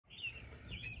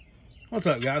What's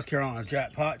up, guys? Carolina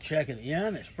Jackpot checking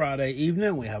in. It's Friday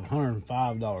evening. We have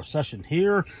 $105 session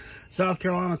here. South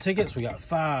Carolina tickets. We got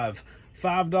five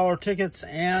 $5 tickets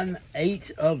and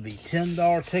 8 of the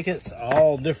 $10 tickets.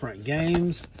 All different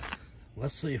games.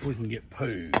 Let's see if we can get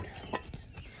pooed.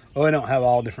 Oh, we don't have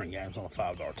all different games on the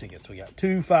 $5 tickets. We got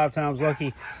 2 5 times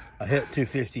lucky, a hit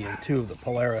 250, and 2 of the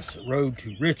Polaris Road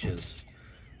to Riches.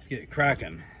 Let's get it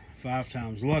cracking. 5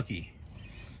 times lucky.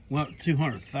 Went up to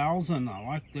 200,000. I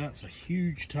like that. It's a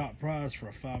huge top prize for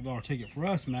a $5 ticket for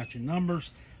us. Matching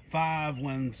numbers. 5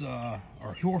 wins, or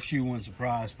horseshoe wins the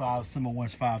prize. 5 symbol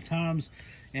wins 5 times,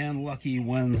 and lucky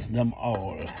wins them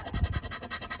all.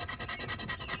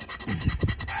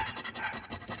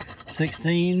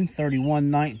 16, 31,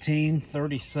 19,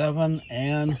 37,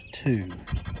 and 2.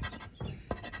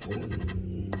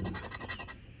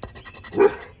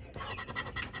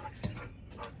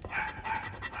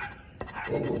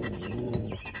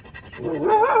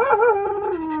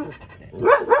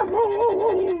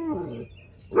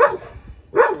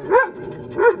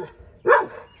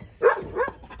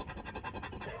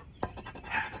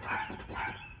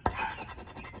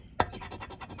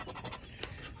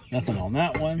 Nothing on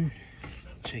that one.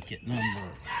 Ticket number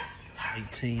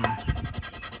 18.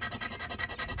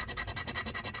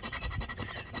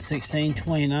 16,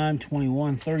 29,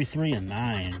 21, 33, and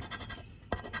 9.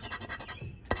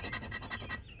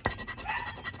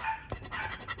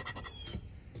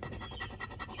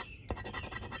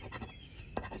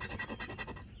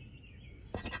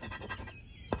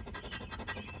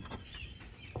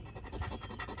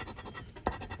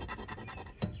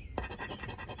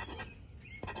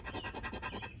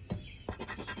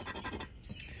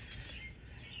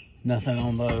 Nothing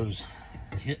on those.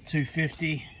 Hit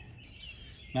 250.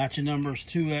 Matching numbers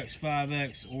 2X,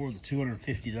 5X, or the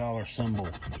 $250 symbol.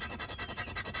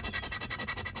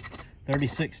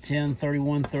 36, 10,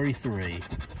 31, 33.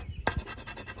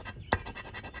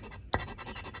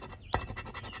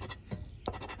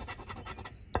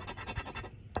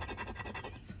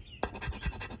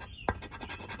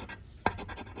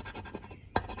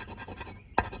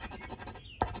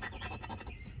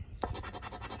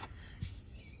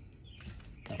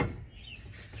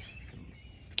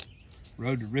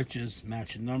 Road to Riches,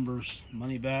 matching numbers,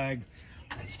 money bag,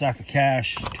 stack of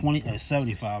cash,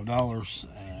 $75,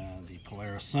 and the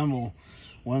Polaris symbol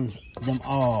wins them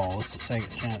all. It's a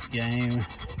second chance game.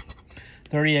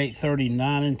 38,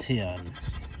 39, and 10.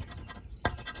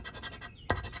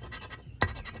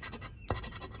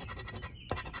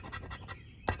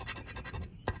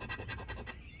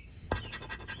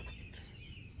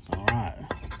 All right.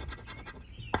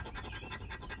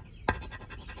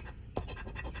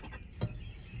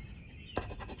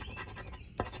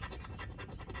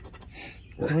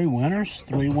 Three winners.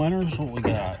 What we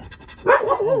got?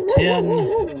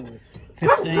 10,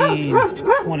 15,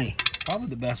 20. Probably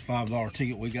the best $5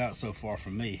 ticket we got so far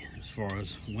from me as far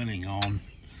as winning on.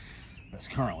 That's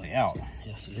currently out.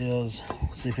 Yes, it is.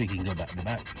 Let's see if we can go back to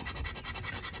back.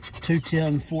 2,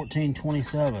 10, 14,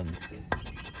 27.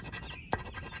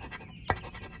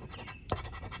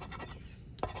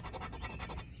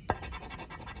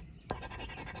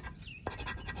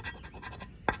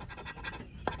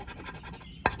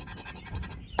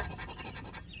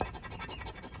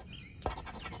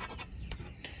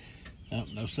 Nope,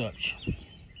 no such.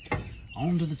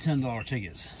 On to the $10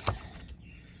 tickets.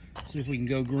 See if we can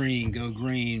go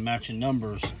green, matching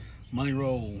numbers. Money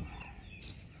roll.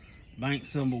 Bank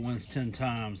symbol wins 10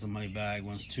 times. The money bag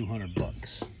wins 200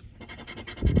 bucks.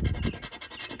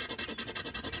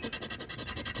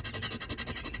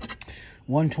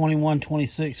 $1, 21,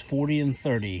 26, 40, and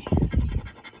 30.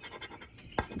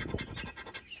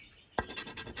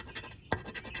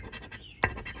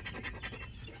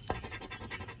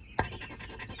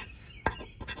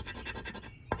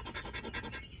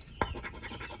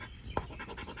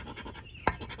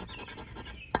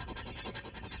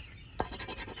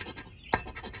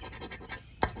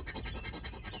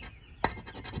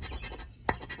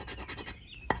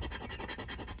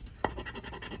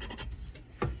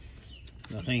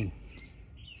 Nothing.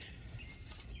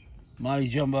 Mighty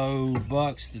Jumbo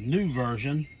Bucks, the new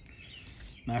version.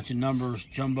 Matching numbers,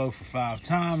 jumbo for 5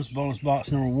 times. Bonus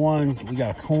box number 1. We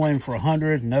got a coin for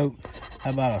 100. Nope.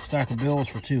 How about a stack of bills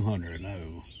for 200?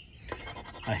 No.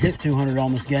 I hit 200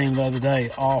 on this game the other day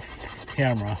off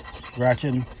camera.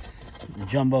 Scratching the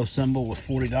jumbo symbol with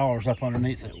 $40 up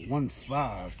underneath it. 1,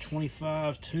 5,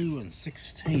 25, 2, and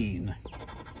 16.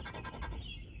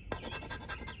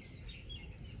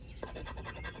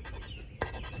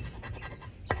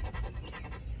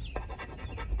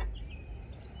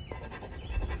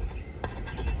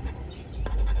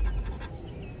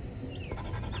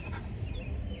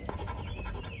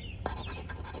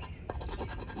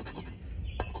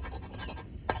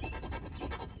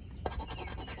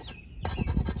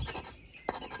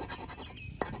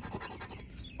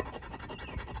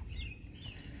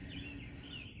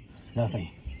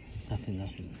 Nothing.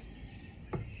 Nothing.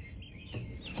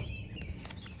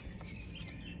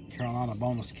 Carolina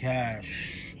bonus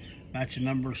cash. Matching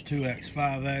numbers 2X,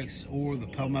 5X, or the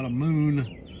Palmetto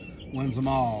Moon wins them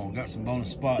all. Got some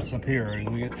bonus spots up here.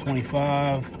 We get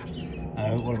 25.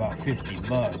 What about 50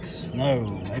 bucks?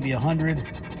 No, maybe 100.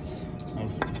 No,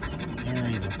 there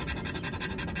either.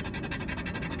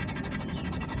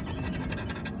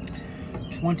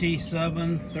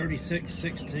 27, 36,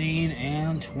 16,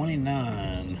 and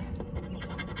 29.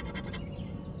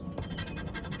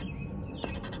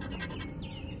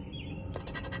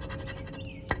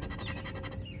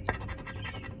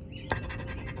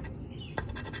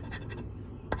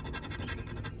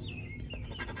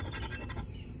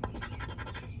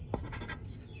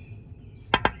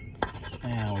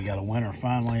 And we got a winner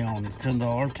finally on the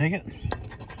 $10 ticket.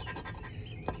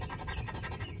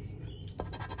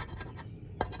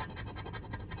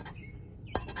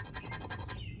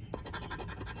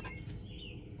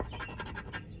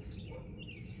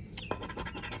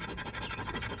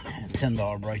 And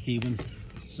 $10 break even.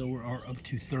 So we're up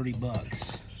to 30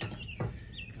 bucks.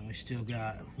 And we still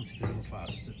got 1, 2, 3, 4,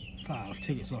 5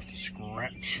 tickets left to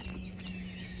scratch.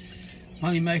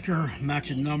 Moneymaker,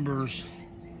 matching numbers.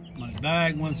 Money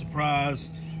bag, win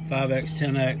surprise, 5X,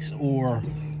 10X, or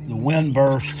the win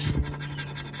burst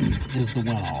is the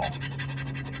win all.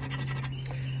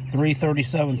 3,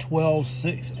 37, 12,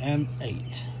 6, and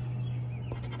 8.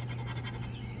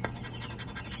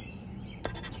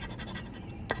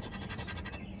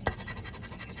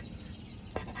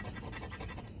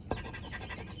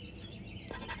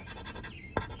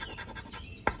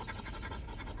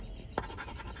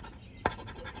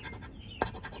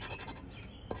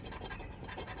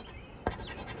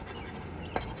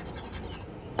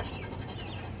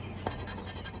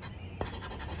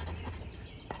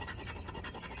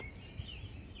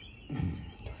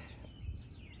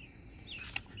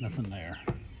 Nothing there.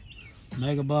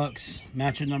 Mega Bucks,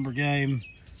 matching number game,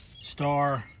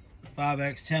 star,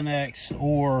 5X, 10X,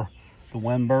 or the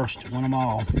win burst, win them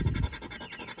all.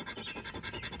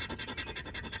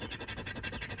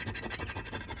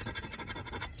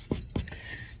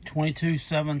 $22,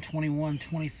 $7, $21,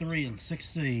 $23, and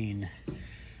 $16.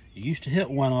 You used to hit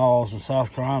win-alls in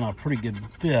South Carolina a pretty good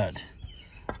bit.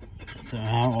 So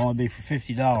I don't want to be for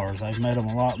 $50. I've made them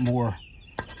a lot more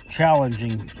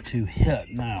challenging to hit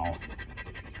now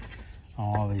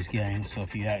on all these games. So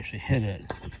if you actually hit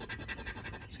it,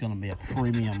 it's going to be a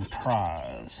premium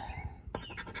prize.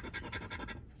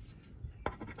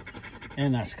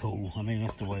 And that's cool. I mean,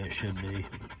 that's the way it should be,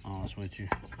 honest with you.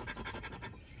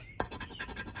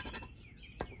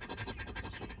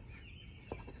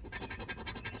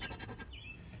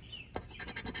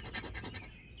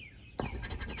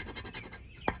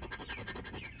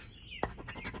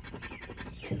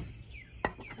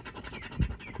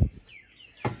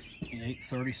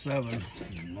 $8.37,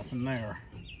 nothing there.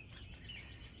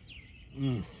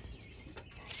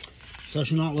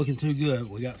 Session not looking too good.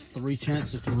 We got 3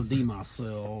 chances to redeem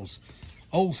ourselves.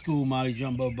 Old school Mighty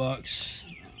Jumbo Bucks.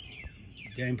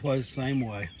 Game plays the same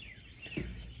way.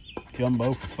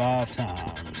 Jumbo for 5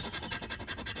 times.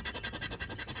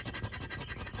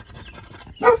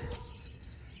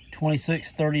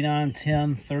 $26, $39,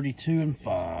 $10, $32, and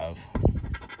 5.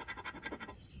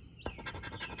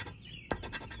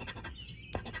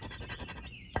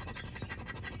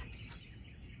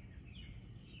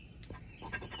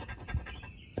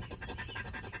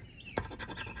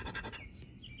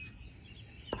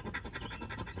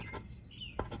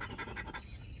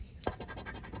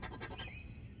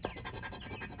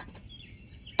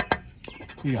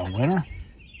 We got a winner.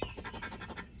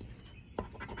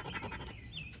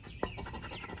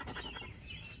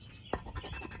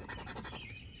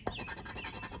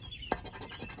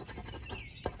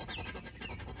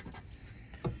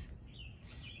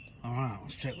 All right,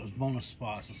 let's check those bonus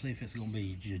spots and see if it's gonna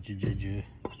be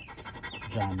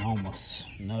ginormous.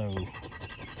 No.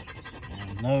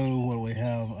 And no, what do we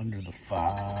have under the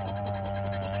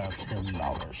 $5,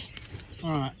 $10? All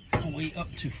right, we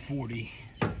up to 40.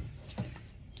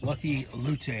 Lucky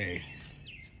Lute.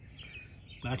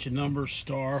 Matching numbers,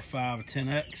 star, 5,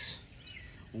 10X,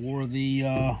 or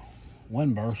the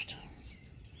wind burst.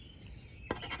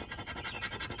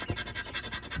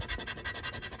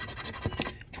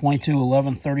 $22,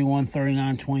 $11, $31,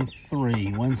 $39,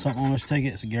 $23. Win something on this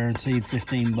ticket, it's a guaranteed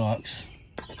 15 bucks.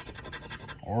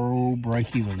 Or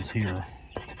break evens here.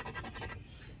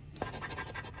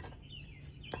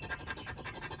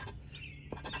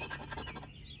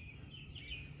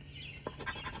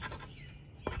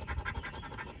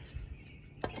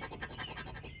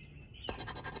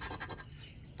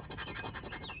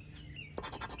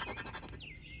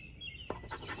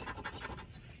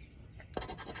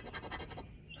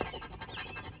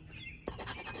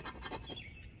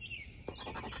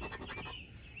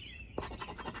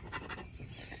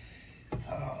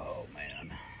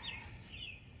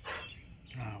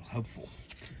 Hopeful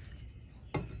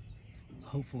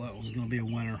that was going to be a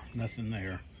winner. Nothing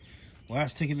there.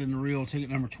 Last ticket in the reel, ticket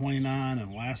number 29,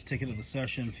 and last ticket of the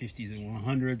session, 50s and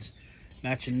 100s.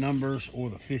 Matching numbers or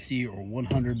the 50 or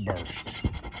 100 burst.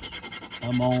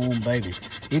 Come on, baby.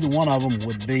 Either one of them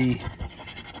would be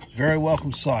very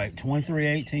welcome sight. 23,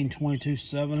 18, 22,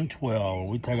 7, and 12.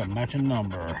 We take a matching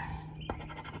number.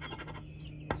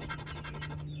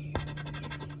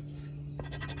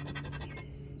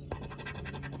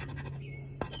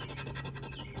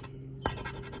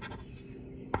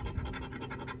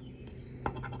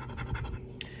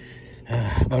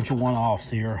 A bunch of one-offs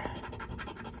here.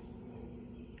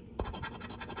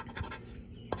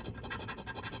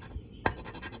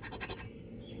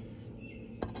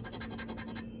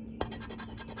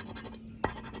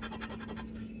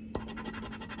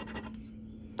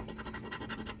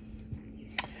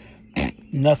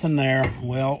 Nothing there.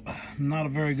 Well, not a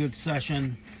very good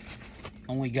session.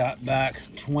 Only got back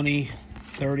 20,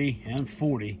 30, and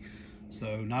 40.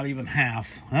 So not even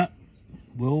half.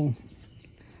 We'll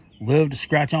live to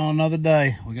scratch on another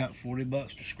day. We got 40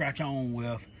 bucks to scratch on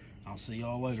with. I'll see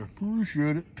y'all later.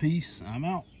 Appreciate it. Peace. I'm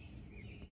out.